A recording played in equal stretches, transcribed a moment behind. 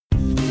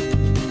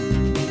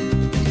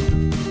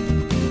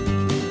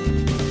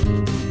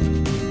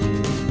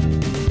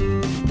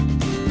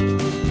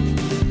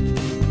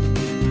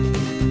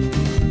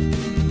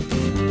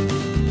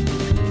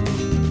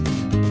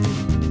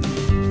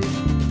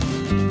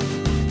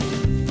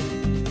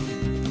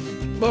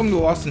Welcome to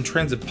the Lost in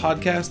Transit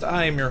podcast.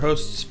 I am your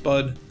host,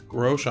 Spud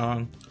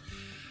Groshong.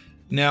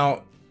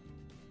 Now,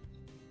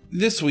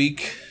 this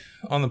week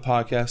on the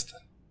podcast,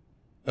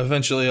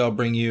 eventually I'll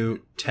bring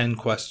you 10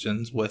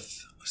 questions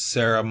with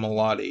Sarah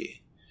Malati.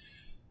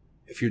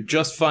 If you're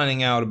just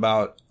finding out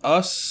about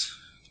us,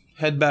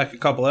 head back a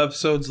couple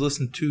episodes,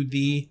 listen to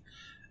the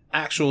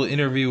actual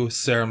interview with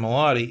Sarah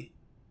Malati.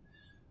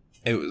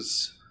 It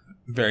was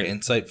very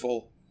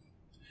insightful.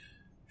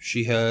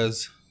 She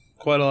has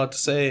quite a lot to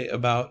say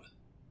about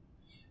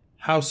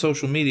how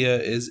social media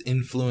is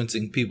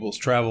influencing people's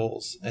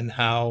travels and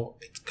how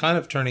it's kind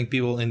of turning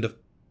people into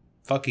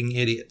fucking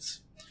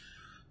idiots.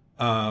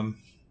 But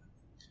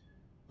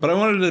I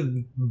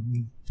wanted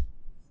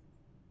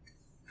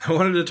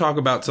to talk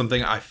about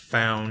something I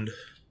found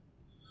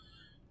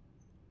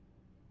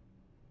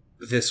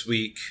this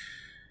week.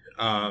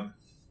 So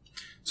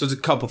it's a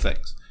couple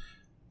things.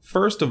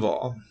 First of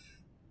all,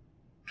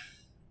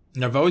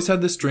 I've always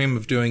had this dream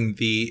of doing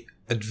the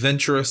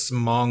Adventurous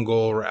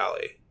Mongol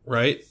Rally,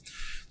 right?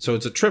 So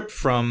it's a trip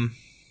from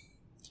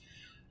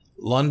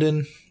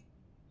London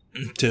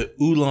to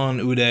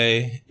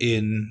Ulan-Ude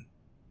in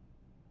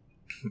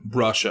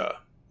Russia.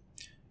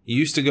 You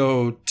used to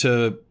go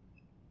to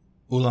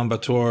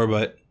Ulaanbaatar,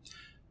 but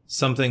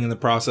something in the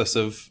process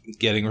of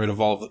getting rid of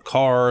all of the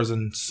cars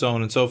and so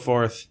on and so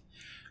forth,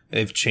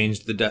 they've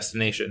changed the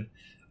destination.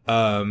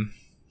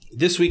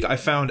 This week I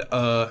found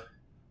a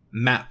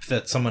map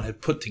that someone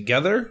had put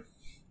together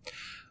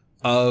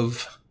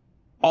of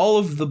all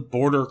of the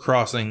border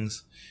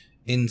crossings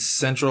in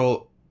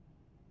Central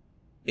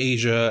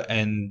Asia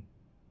and,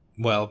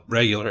 well,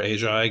 regular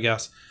Asia, I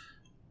guess.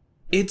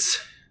 It's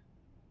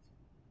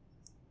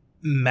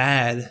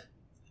mad.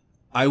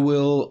 I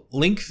will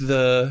link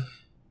the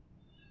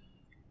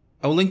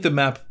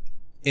map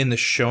in the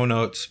show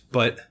notes,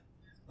 but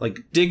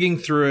like digging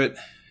through it,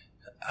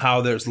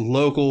 how there's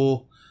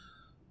local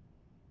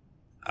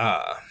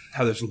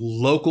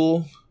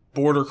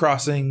border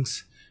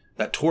crossings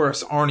that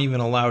tourists aren't even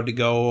allowed to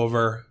go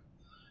over.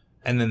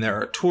 And then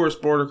there are tourist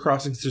border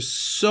crossings. There's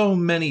so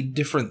many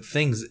different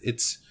things.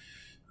 It's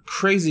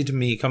crazy to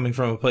me coming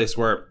from a place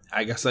where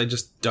I guess I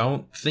just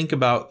don't think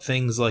about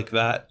things like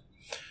that.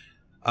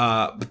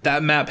 But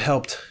that map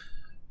helped,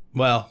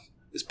 well,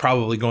 is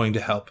probably going to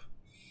help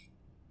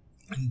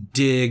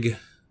dig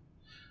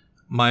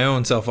my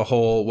own self a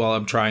hole while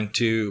I'm trying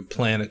to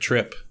plan a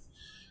trip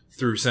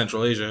through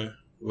Central Asia,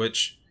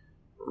 which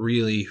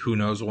really, who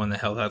knows when the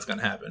hell that's going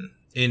to happen.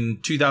 In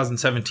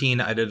 2017,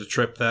 I did a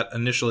trip that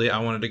initially I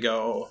wanted to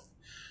go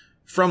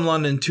from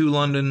London to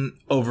London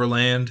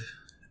overland,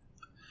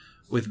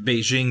 with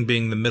Beijing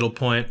being the middle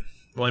point.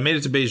 Well, I made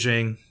it to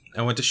Beijing,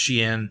 I went to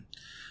Xi'an,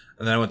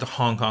 and then I went to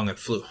Hong Kong and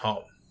flew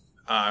home.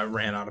 I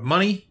ran out of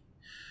money,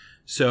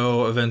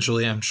 so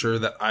eventually I'm sure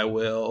that I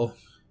will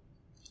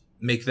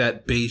make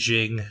that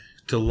Beijing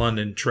to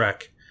London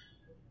trek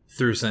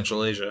through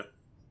Central Asia.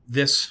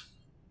 This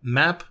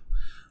map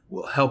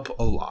will help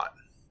a lot.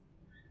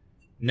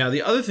 Now,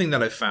 the other thing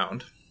that I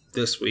found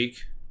this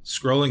week,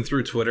 scrolling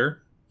through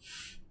Twitter,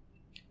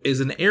 is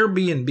an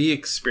Airbnb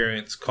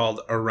experience called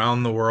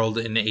Around the World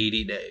in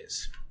 80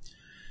 Days.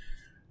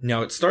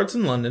 Now, it starts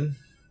in London.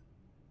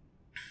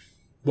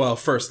 Well,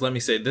 first, let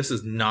me say, this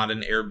is not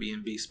an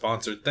Airbnb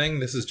sponsored thing.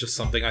 This is just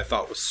something I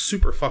thought was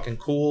super fucking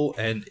cool.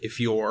 And if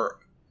you're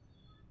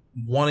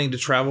wanting to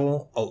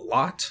travel a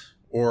lot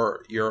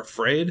or you're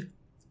afraid,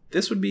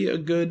 this would be a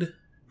good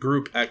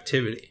group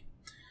activity.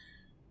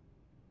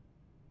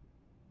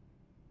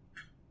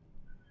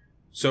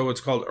 So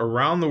it's called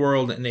Around the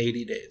World in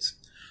 80 Days.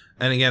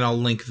 And again, I'll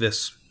link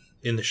this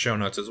in the show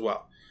notes as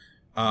well.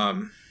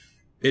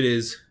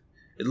 It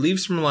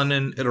leaves from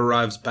London. It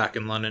arrives back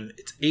in London.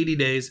 It's 80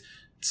 days,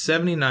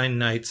 79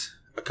 nights,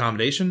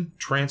 accommodation,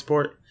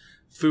 transport,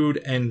 food,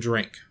 and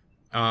drink.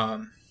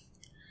 But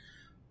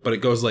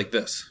it goes like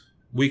this.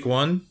 Week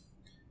 1,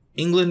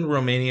 England,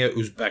 Romania,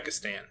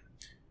 Uzbekistan.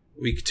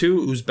 Week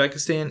 2,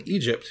 Uzbekistan,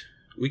 Egypt.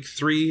 Week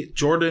 3,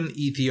 Jordan,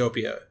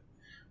 Ethiopia.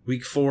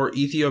 Week 4,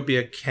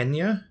 Ethiopia,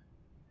 Kenya.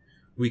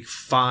 Week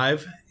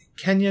 5,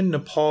 Kenya,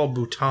 Nepal,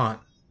 Bhutan.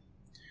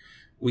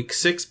 Week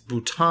 6,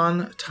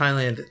 Bhutan,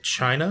 Thailand,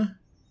 China.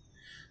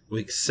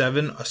 Week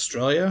 7,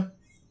 Australia.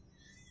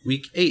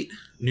 Week 8,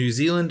 New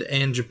Zealand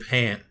and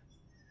Japan.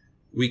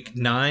 Week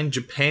 9,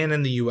 Japan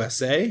and the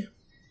USA.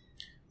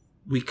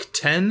 Week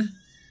 10,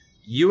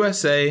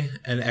 USA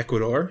and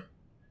Ecuador.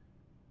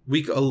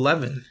 Week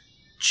 11,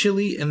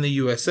 Chile and the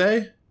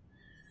USA.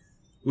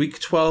 Week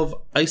 12,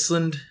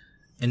 Iceland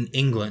and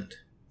England.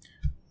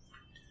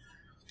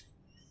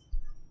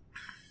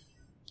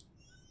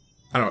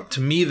 I don't know. To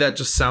me, that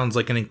just sounds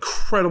like an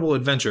incredible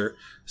adventure,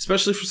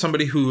 especially for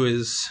somebody who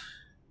is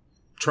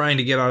trying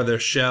to get out of their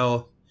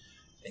shell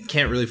and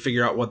can't really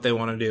figure out what they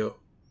want to do.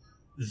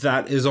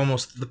 That is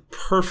almost the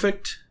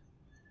perfect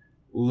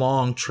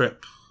long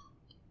trip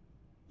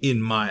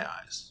in my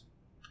eyes.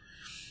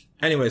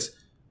 Anyways,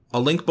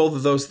 I'll link both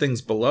of those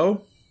things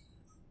below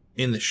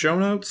in the show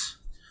notes.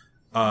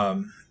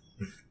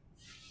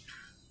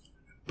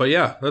 But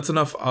yeah, that's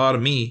enough out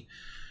of me.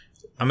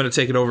 I'm going to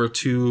take it over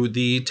to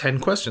the 10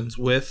 questions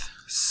with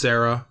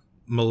Sarah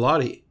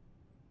Melotti.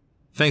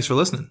 Thanks for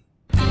listening.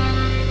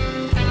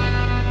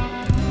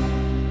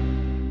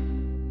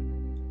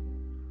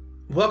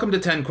 Welcome to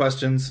 10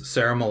 Questions,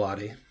 Sarah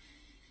Melotti.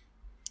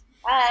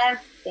 Hi,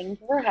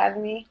 thank you for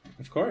having me.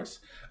 Of course.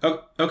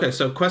 Oh, okay,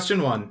 so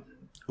question 1.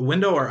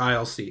 Window or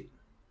aisle seat?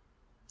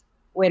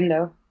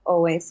 Window,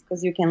 always,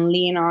 because you can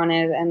lean on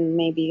it and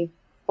maybe,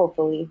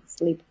 hopefully,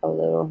 sleep a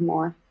little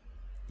more.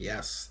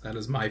 Yes, that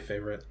is my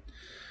favorite.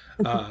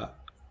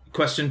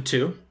 Question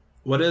 2.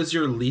 What is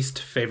your least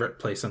favorite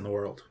place in the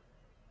world?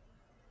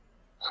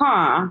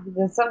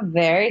 That's a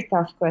very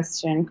tough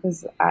question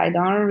because I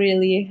don't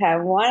really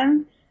have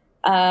one.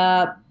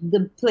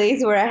 The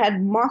place where I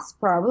had most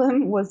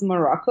problem was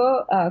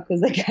Morocco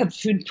because I got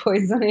food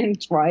poisoning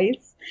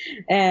twice,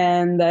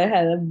 and I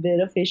had a bit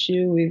of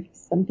issue with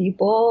some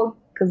people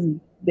because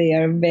they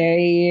are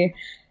very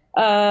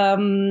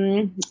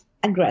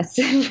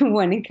aggressive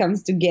when it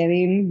comes to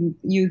getting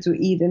you to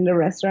eat in the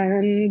restaurant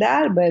and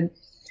that. But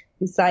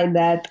beside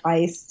that,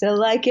 I still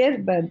like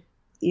it. But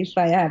if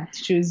I have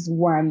to choose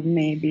one,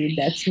 maybe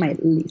that's my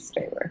least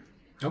favorite.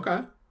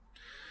 Okay.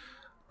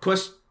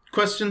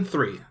 Question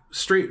 3.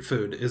 Street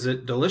food. Is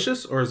it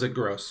delicious or is it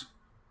gross?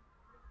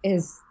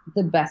 Is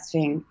the best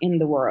thing in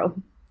the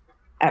world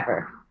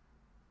ever.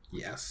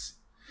 Yes.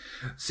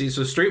 See,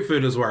 so street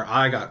food is where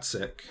I got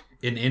sick.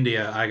 In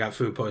India, I got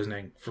food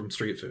poisoning from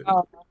street food.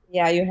 Oh,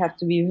 yeah, you have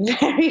to be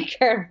very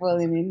careful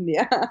in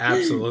India.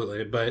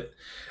 Absolutely, but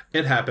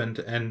it happened,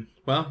 and,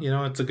 well,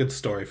 it's a good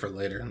story for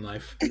later in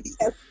life.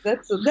 Yes,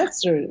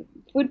 that's true.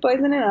 Food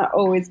poisoning are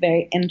always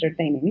very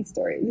entertaining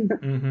stories.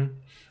 Mm-hmm.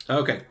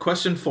 Okay,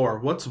 question 4.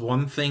 What's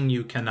one thing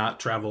you cannot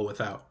travel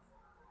without?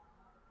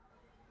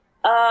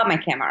 My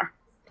camera,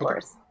 of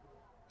course.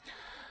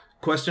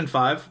 Question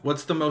 5.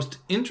 What's the most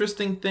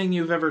interesting thing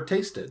you've ever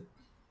tasted?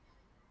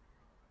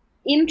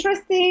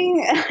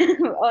 Interesting?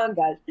 Oh,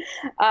 gosh.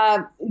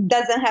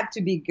 Doesn't have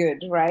to be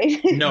good, right?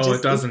 No,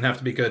 it doesn't have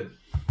to be good.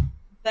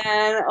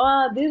 Then,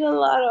 I did a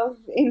lot of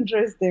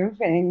interesting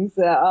things.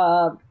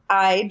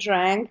 I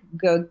drank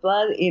goat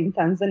blood in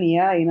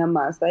Tanzania in a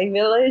Maasai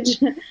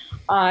village.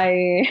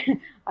 I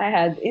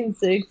had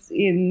insects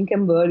in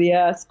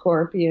Cambodia,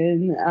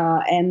 scorpion,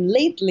 and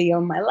lately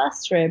on my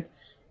last trip,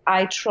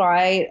 I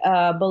tried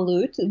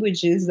balut,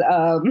 which is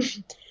a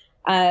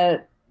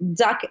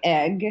duck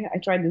egg. I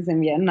tried this in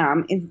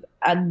Vietnam. It's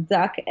a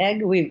duck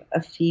egg with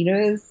a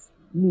fetus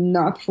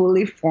not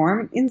fully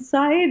formed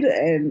inside,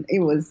 and it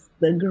was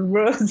the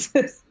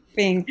grossest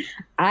thing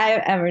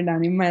I've ever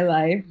done in my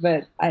life.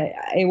 But I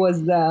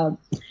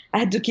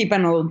had to keep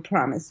an old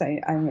promise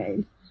I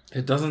made.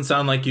 It doesn't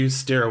sound like you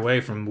steer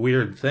away from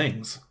weird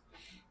things.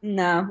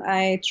 No,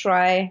 I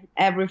try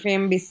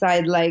everything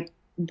beside like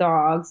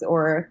dogs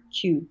or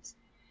cute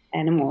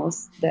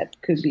animals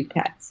that could be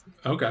pets.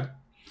 Okay.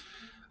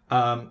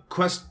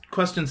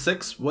 Question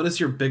 6. What is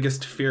your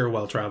biggest fear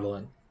while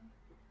traveling?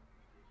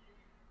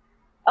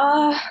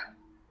 I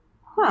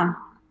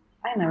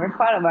never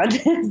thought about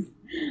this.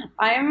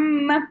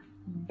 I'm a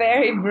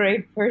very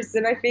brave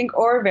person, I think,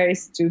 or very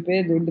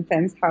stupid. It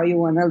depends how you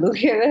want to look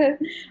at it.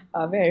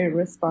 Very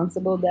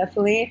responsible,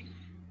 definitely.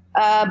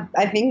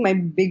 I think my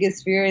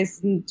biggest fear is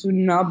to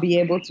not be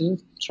able to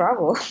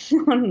travel.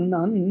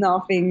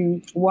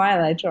 Nothing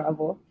while I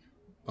travel.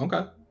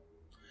 Okay.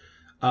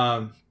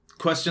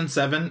 Question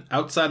 7.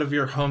 Outside of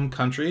your home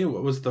country,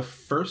 what was the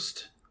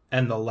first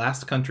and the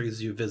last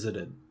countries you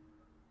visited?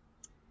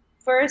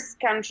 First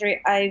country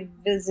I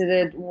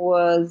visited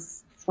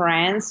was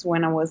France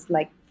when I was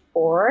like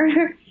 4.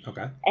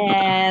 Okay.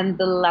 And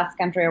the last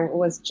country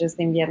was just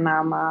in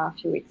Vietnam a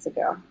few weeks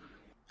ago.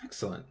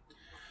 Excellent.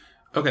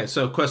 Okay,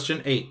 so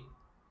question 8.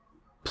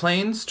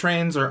 Planes,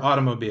 trains, or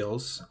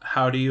automobiles,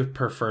 how do you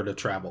prefer to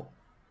travel?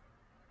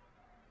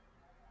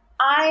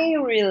 I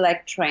really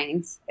like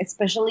trains,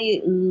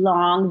 especially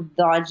long,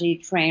 dodgy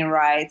train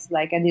rides.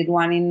 Like I did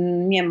one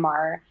in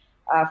Myanmar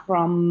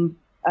from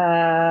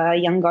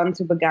Yangon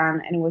to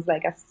Bagan, and it was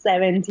like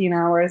 17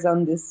 hours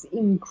on this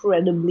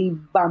incredibly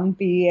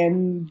bumpy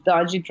and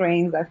dodgy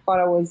trains. I thought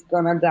I was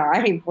gonna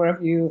die for a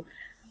few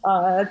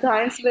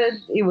times, but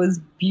it was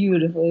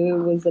beautiful. It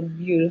was a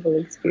beautiful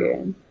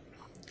experience.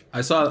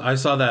 I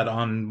saw that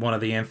on one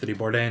of the Anthony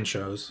Bourdain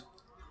shows.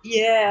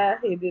 Yeah,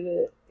 he did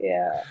it.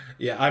 Yeah.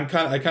 Yeah, I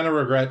kind of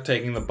regret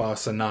taking the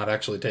bus and not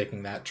actually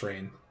taking that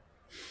train.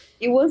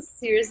 It was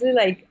seriously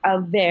like a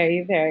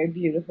very, very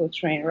beautiful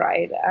train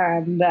ride,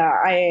 and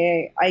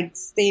I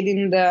stayed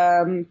in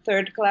the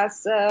third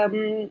class. How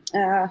do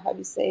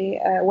you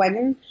say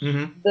wagon?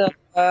 Mm-hmm.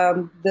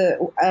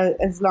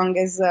 As long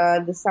as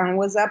the sun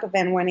was up.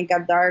 Then when it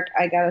got dark,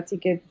 I got a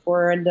ticket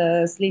for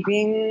the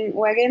sleeping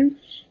wagon,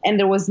 and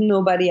there was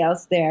nobody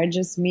else there,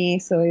 just me.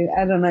 So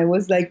I don't know. It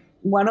was like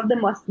one of the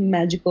most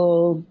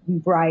magical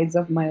rides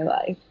of my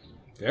life.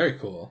 Very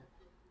cool.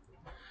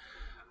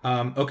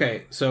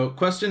 Okay, so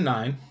question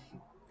 9.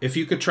 If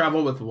you could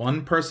travel with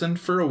one person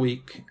for a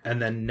week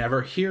and then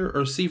never hear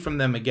or see from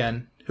them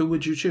again, who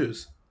would you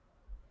choose?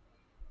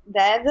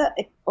 Dead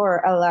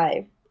or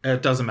alive?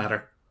 It doesn't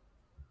matter.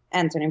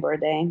 Anthony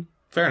Bourdain.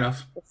 Fair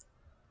enough.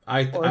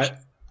 I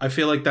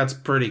feel like that's a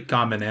pretty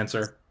common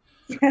answer.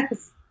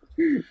 Yes.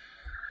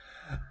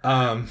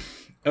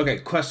 Okay,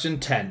 question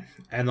 10,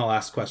 and the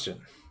last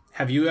question.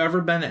 Have you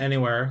ever been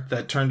anywhere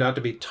that turned out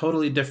to be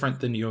totally different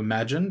than you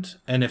imagined?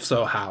 And if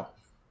so, how?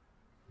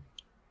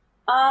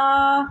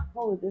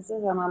 This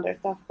is another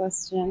tough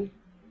question.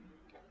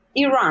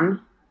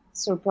 Iran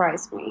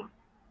surprised me.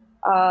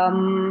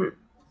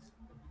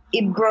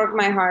 It broke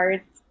my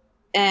heart,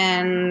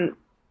 and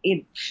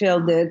it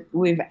filled it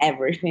with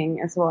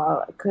everything as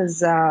well.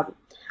 Because I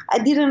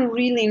didn't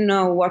really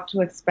know what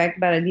to expect,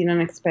 but I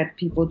didn't expect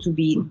people to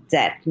be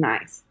that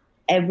nice.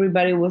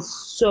 Everybody was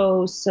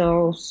so,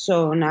 so,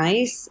 so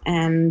nice.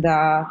 And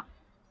the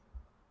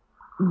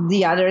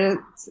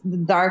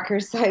darker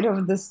side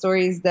of the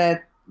story is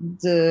that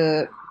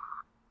the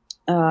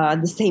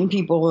same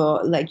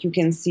people, like, you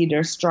can see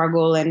their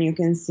struggle, and you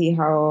can see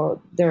how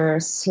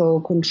they're so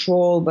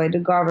controlled by the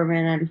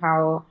government, and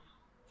how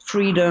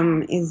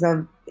freedom is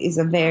a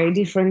very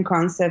different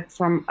concept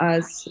from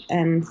us,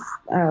 and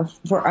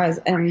for us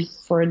and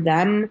for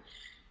them.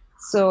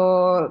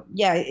 So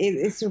yeah,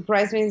 it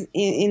surprised me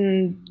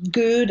in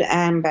good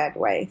and bad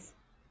ways.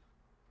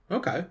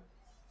 Okay,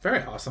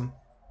 very awesome.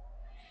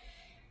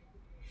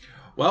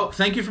 Well,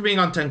 thank you for being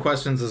on 10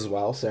 Questions as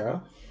well,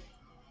 Sarah.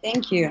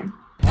 Thank you.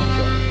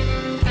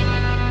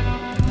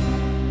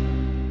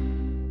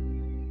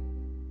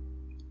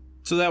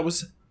 So that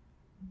was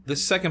the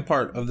second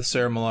part of the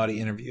Sarah Malati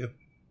interview,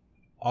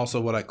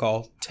 also what I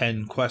call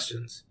 10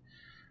 Questions.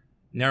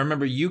 Now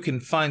remember, you can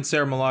find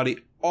Sarah Malati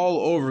all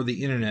over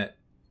the internet.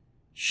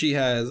 She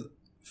has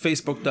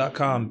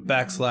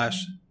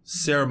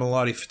facebook.com/Sarah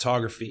Malati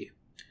Photography.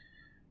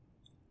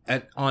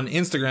 On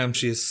Instagram,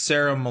 she is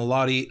Sarah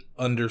Malati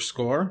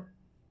 _.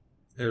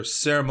 There's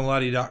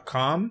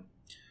sarahmalati.com.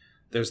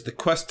 There's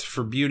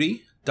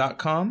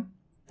thequestforbeauty.com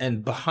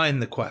and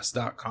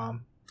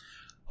behindthequest.com.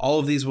 All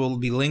of these will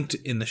be linked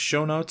in the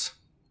show notes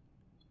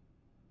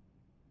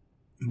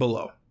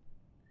below.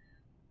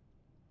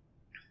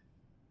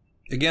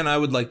 Again, I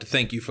would like to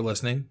thank you for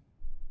listening.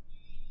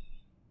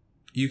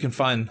 You can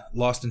find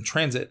Lost in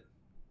Transit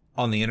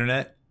on the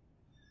internet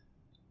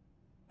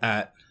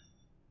on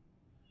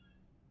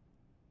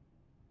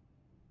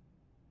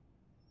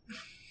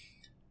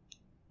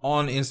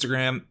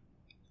Instagram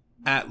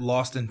at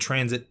Lost in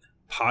Transit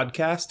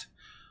Podcast,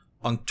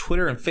 on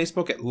Twitter and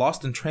Facebook at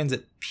Lost in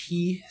Transit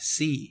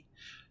PC.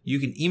 You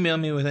can email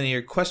me with any of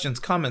your questions,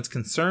 comments,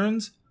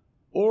 concerns,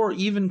 or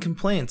even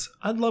complaints.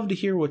 I'd love to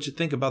hear what you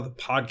think about the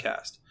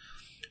podcast.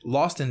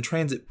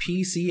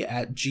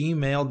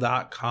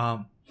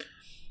 lostintransitpc@gmail.com.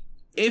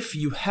 If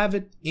you have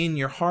it in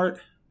your heart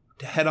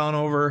to head on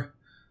over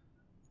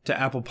to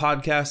Apple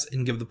Podcasts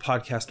and give the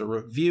podcast a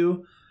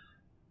review,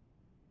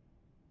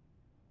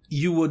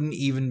 you wouldn't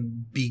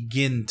even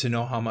begin to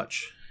know how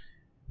much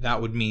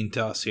that would mean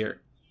to us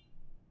here.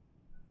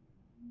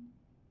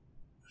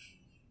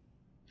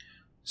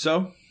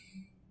 So,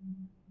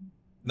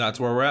 that's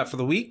where we're at for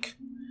the week.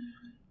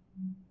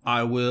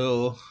 I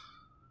will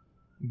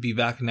be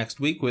back next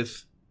week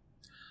with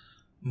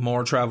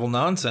more travel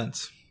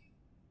nonsense.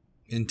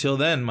 Until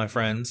then, my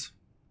friends,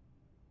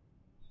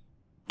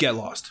 get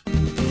lost.